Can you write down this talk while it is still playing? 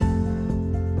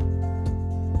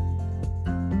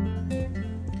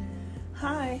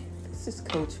This is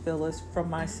Coach Phyllis from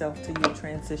Myself to You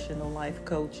Transitional Life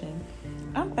Coaching.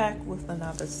 I'm back with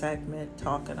another segment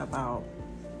talking about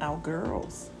our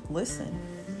girls. Listen,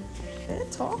 they're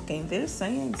talking, they're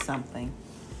saying something.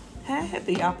 I had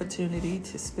the opportunity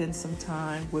to spend some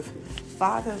time with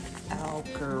 5 of our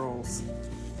girls.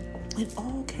 It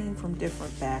all came from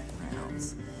different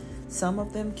backgrounds. Some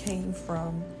of them came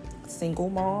from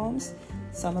single moms.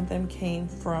 Some of them came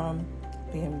from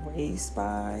being raised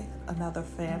by another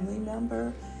family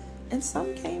member. And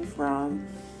some came from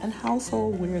a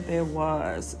household where there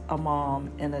was a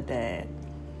mom and a dad.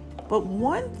 But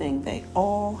one thing they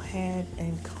all had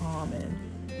in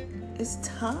common is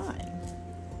time.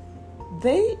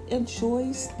 They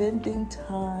enjoy spending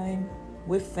time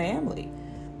with family.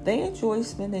 They enjoy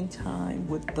spending time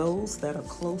with those that are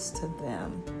close to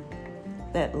them,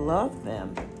 that love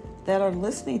them, that are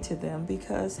listening to them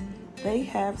because they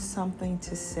have something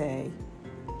to say.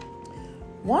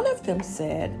 One of them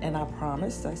said, and I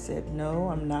promised, I said, no,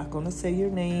 I'm not going to say your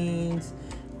names.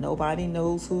 Nobody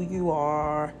knows who you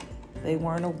are. They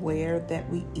weren't aware that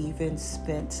we even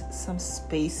spent some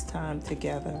space time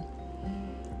together.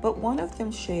 But one of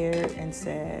them shared and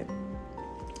said,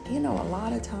 a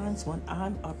lot of times when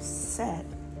I'm upset,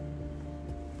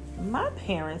 my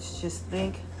parents just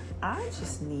think I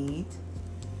just need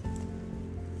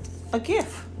a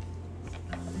gift.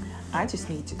 I just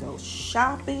need to go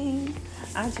shopping.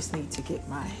 I just need to get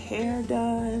my hair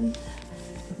done,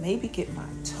 maybe get my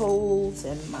toes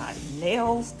and my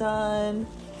nails done,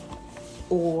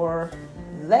 or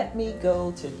let me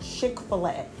go to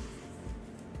Chick-fil-A.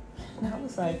 And I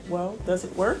was like, well, does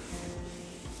it work?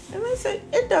 And they said,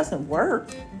 it doesn't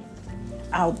work.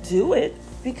 I'll do it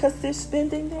because they're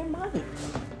spending their money.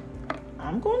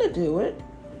 I'm going to do it.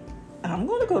 I'm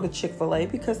going to go to Chick-fil-A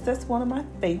because that's one of my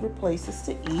favorite places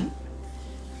to eat.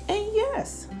 And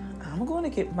yes, I'm going to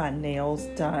get my nails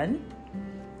done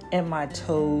and my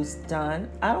toes done.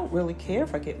 I don't really care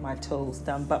if I get my toes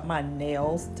done, but my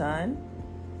nails done.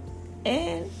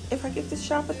 And if I get to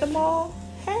shop at the mall,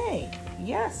 hey,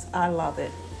 yes, I love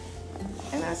it.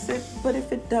 And I said, but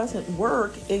if it doesn't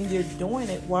work and you're doing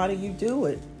it, why do you do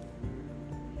it?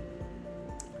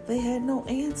 They had no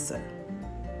answer.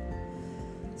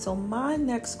 So my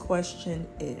next question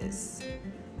is,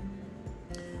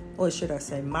 or should I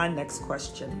say my next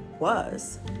question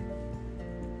was,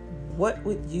 what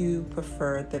would you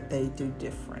prefer that they do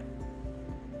different?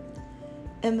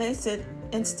 And they said,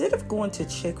 instead of going to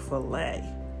Chick-fil-A,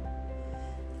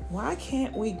 why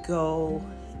can't we go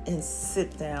and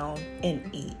sit down and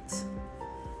eat?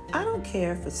 I don't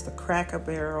care if it's the Cracker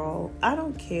Barrel. I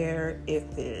don't care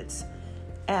if it's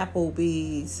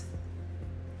Applebee's.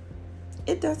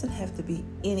 It doesn't have to be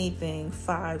anything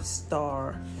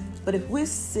 5-star. But if we're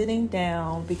sitting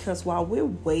down, because while we're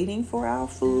waiting for our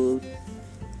food,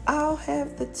 I'll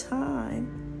have the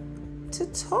time to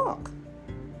talk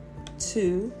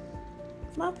to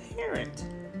my parent.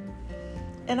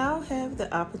 And I'll have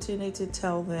the opportunity to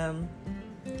tell them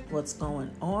what's going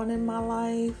on in my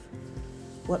life,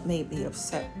 what made me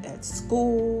upset at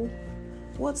school,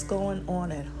 what's going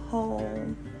on at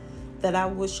home, that I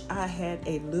wish I had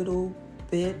a little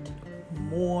bit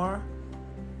more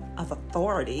of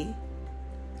authority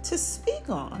to speak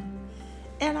on.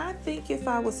 And I think if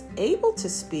I was able to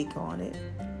speak on it,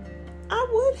 I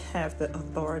would have the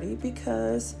authority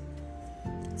because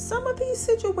some of these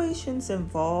situations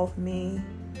involve me,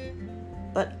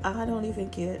 but I don't even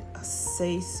get a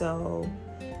say-so.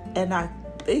 And I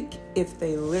think if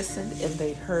they listened and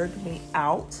they heard me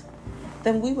out,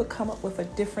 then we would come up with a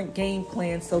different game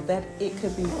plan so that it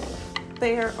could be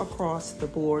fair across the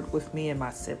board with me and my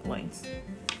siblings.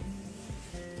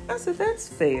 I said, that's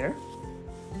fair.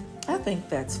 I think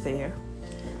that's fair.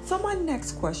 So my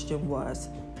next question was,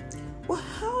 well,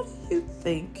 how do you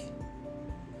think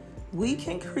we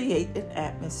can create an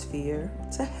atmosphere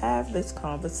to have this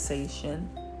conversation,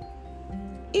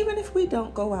 even if we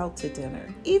don't go out to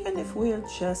dinner, even if we're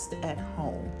just at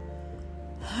home?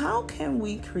 How can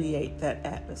we create that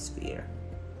atmosphere?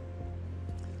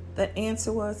 The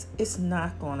answer was, it's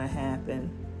not going to happen.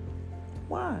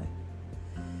 Why?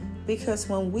 Because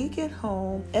when we get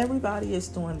home, everybody is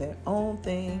doing their own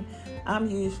thing. I'm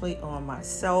usually on my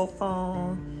cell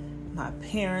phone. My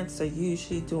parents are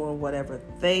usually doing whatever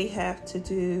they have to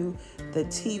do. The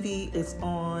TV is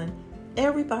on.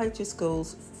 Everybody just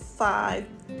goes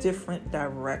 5 different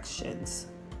directions.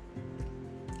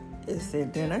 Is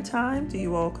it dinner time? Do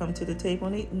you all come to the table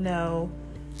and eat? No.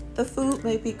 The food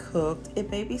may be cooked. It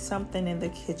may be something in the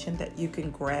kitchen that you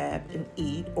can grab and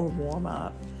eat or warm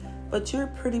up. But you're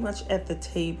pretty much at the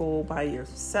table by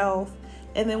yourself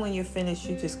And then when you're finished,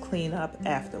 you just clean up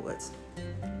afterwards.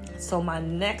 So my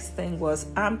next thing was,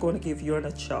 I'm going to give you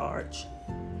a charge.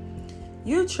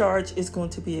 Your charge is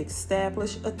going to be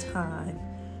establish a time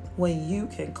when you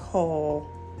can call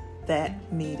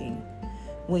that meeting.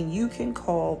 When you can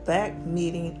call that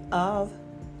meeting of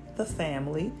the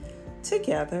family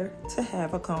together to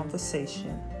have a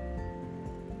conversation.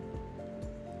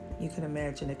 You can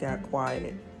imagine it got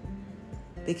quiet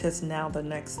because now the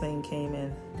next thing came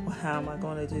in. Well, how am I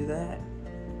going to do that?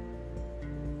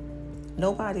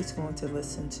 Nobody's going to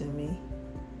listen to me.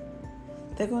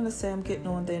 They're going to say I'm getting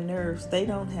on their nerves. They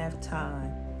don't have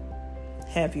time.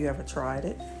 Have you ever tried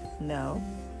it? No.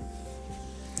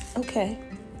 Okay.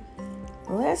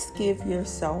 Let's give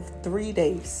yourself 3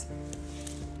 days.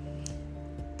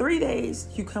 3 days,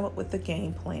 you come up with a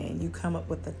game plan. You come up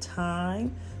with a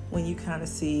time when you kind of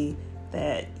see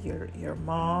that your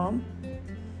mom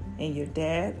and your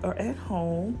dad are at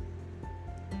home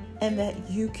and that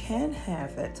you can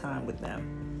have that time with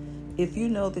them. If you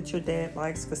know that your dad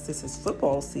likes, because this is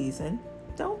football season,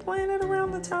 don't plan it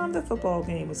around the time the football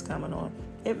game is coming on.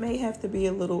 It may have to be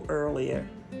a little earlier.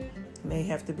 It may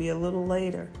have to be a little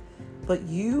later. But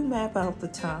you map out the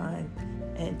time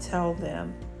and tell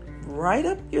them, write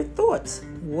up your thoughts,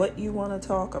 what you want to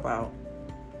talk about,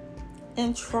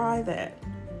 and try that.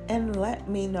 And let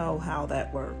me know how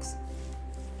that works.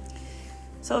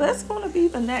 So that's going to be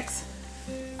the next,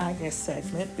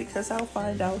 segment, because I'll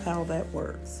find out how that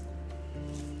works.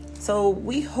 So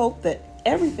we hope that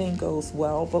everything goes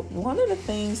well, but one of the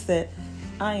things that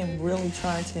I am really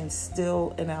trying to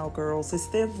instill in our girls is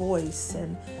their voice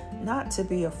and not to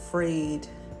be afraid.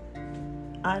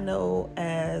 I know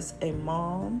as a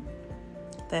mom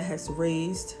that has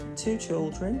raised 2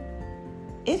 children,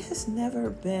 it has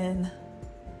never been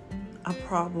a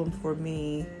problem for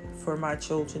me, for my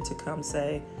children to come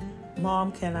say,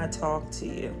 Mom, can I talk to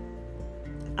you?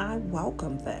 I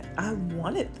welcomed that. I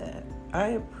wanted that. I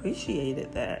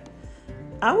appreciated that.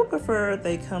 I would prefer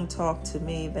they come talk to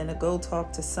me than to go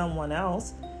talk to someone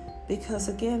else, because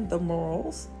again, the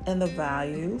morals and the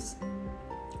values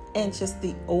and just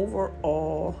the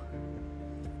overall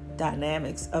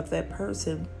dynamics of that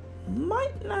person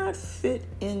might not fit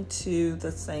into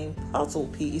the same puzzle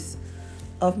piece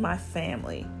of my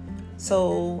family.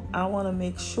 So I want to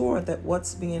make sure that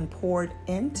what's being poured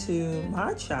into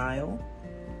my child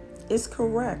is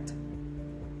correct.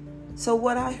 So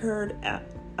what I heard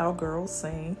our girls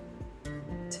saying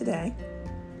today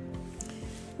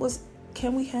was,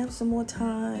 can we have some more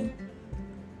time?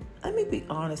 Let me be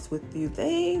honest with you.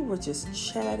 They were just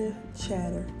chatter.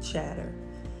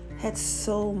 Had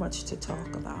so much to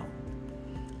talk about.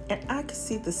 And I could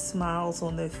see the smiles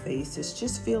on their faces,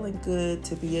 just feeling good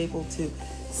to be able to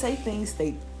say things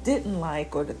they didn't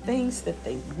like, or the things that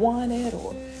they wanted,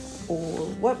 or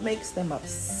what makes them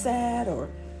upset, or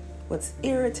what's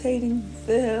irritating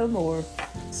them, or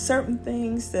certain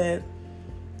things that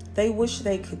they wish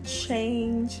they could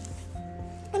change.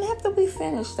 And after we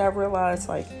finished, I realized,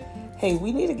 hey,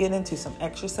 we need to get into some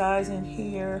exercise in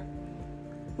here.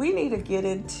 We need to get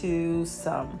into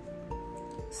some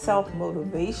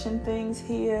self-motivation things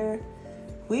here.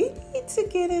 We need to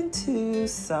get into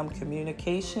some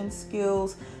communication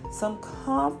skills, some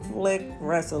conflict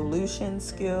resolution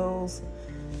skills.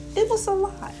 It was a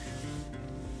lot.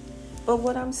 But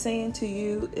what I'm saying to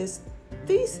you is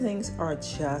these things are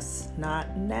just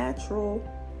not natural.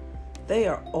 They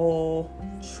are all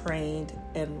trained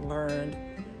and learned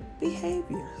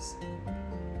behaviors.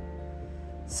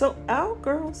 So our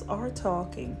girls are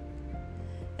talking,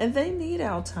 and they need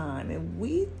our time, and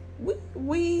we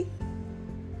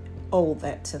owe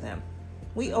that to them.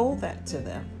 We owe that to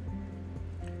them.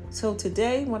 So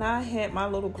today, when I had my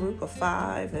little group of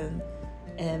 5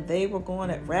 and they were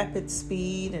going at rapid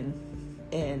speed,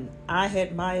 and I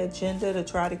had my agenda to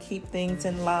try to keep things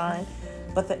in line,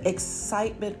 but the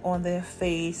excitement on their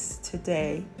face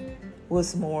today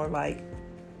was more like,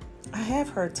 I have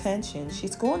her attention.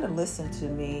 She's going to listen to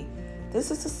me. This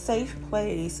is a safe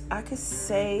place. I could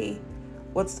say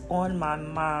what's on my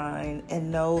mind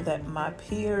and know that my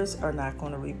peers are not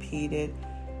going to repeat it,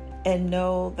 and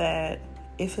know that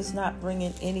if it's not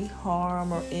bringing any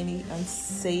harm or any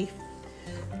unsafe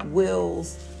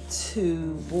wills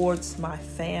towards my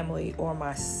family or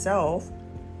myself,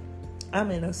 I'm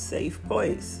in a safe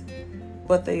place.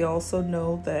 But they also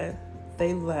know that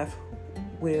they left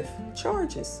with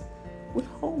charges, with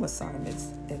home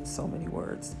assignments, in so many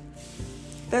words.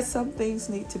 That some things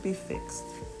need to be fixed,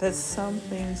 that some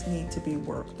things need to be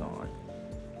worked on.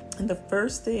 And the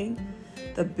first thing,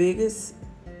 the biggest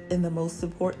and the most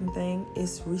important thing,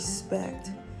 is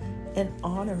respect and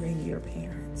honoring your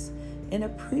parents and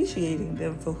appreciating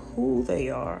them for who they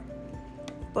are,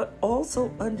 but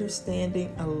also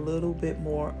understanding a little bit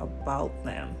more about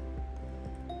them.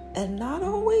 And not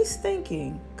always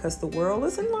thinking, because the world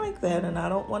isn't like that, and I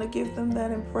don't want to give them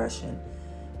that impression,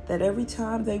 that every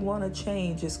time they want to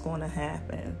change, it's going to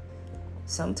happen.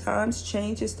 Sometimes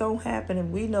changes don't happen,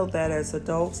 and we know that as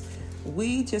adults.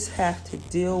 We just have to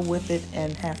deal with it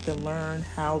and have to learn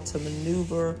how to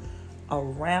maneuver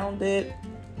around it,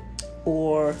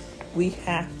 or we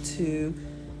have to,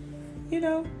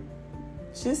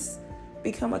 just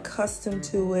become accustomed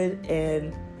to it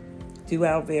and do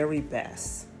our very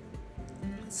best.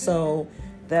 So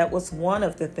that was one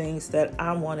of the things that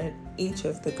I wanted each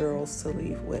of the girls to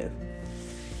leave with.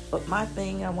 But my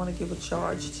thing, I want to give a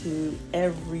charge to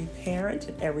every parent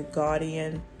and every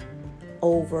guardian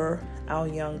over our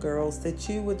young girls, that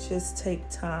you would just take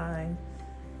time,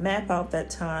 map out that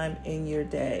time in your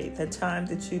day, the time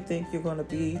that you think you're going to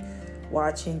be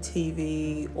watching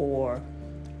TV or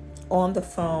on the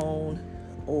phone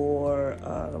or,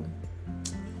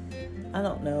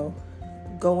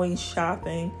 going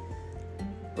shopping.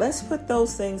 Let's put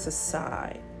those things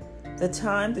aside. The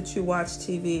time that you watch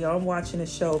TV, I'm watching a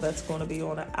show that's going to be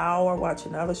on an hour, watch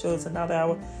another show, it's another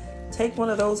hour. Take one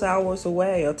of those hours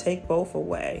away, or take both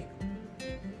away.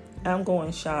 I'm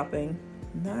going shopping.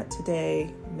 Not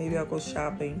today. Maybe I'll go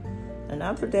shopping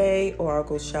another day, or I'll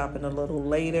go shopping a little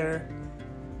later.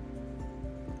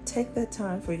 Take that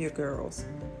time for your girls.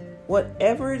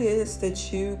 Whatever it is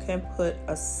that you can put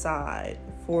aside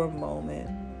for a moment,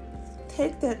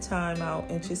 take that time out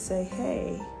and just say,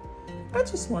 hey, I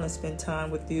just want to spend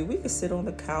time with you. We could sit on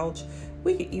the couch.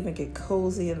 We could even get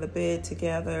cozy in the bed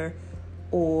together,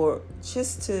 or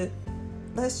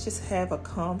let's just have a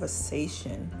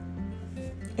conversation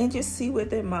and just see where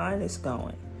their mind is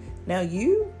going. Now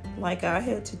you, like I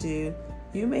had to do,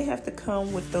 you may have to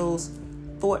come with those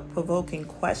thought-provoking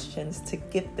questions to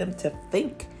get them to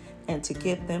think and to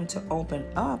get them to open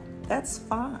up. That's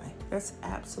fine. That's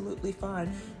absolutely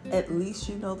fine. At least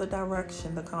you know the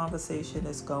direction the conversation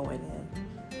is going in.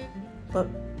 But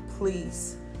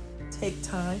please, take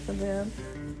time for them.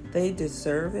 They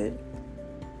deserve it.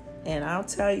 And I'll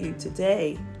tell you,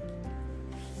 today,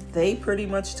 they pretty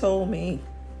much told me,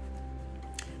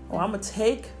 I'm going to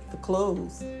take the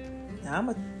clothes. I'm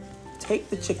going to take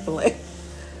the Chick-fil-A.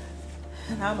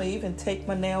 And I'm going to even take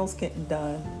my nails getting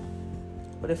done.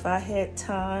 But if I had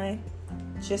time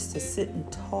just to sit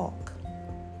and talk,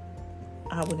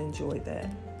 I would enjoy that.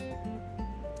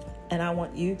 And I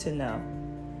want you to know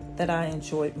that I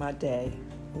enjoyed my day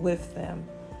with them,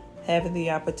 having the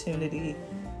opportunity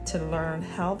to learn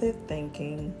how they're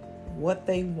thinking, what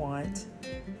they want,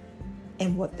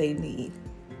 and what they need.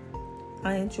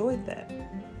 I enjoyed that.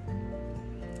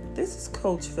 This is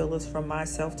Coach Phyllis from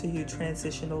Myself to You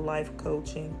Transitional Life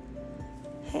Coaching.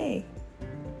 Hey,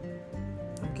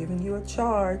 I'm giving you a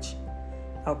charge.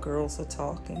 Our girls are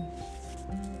talking.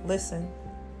 Listen.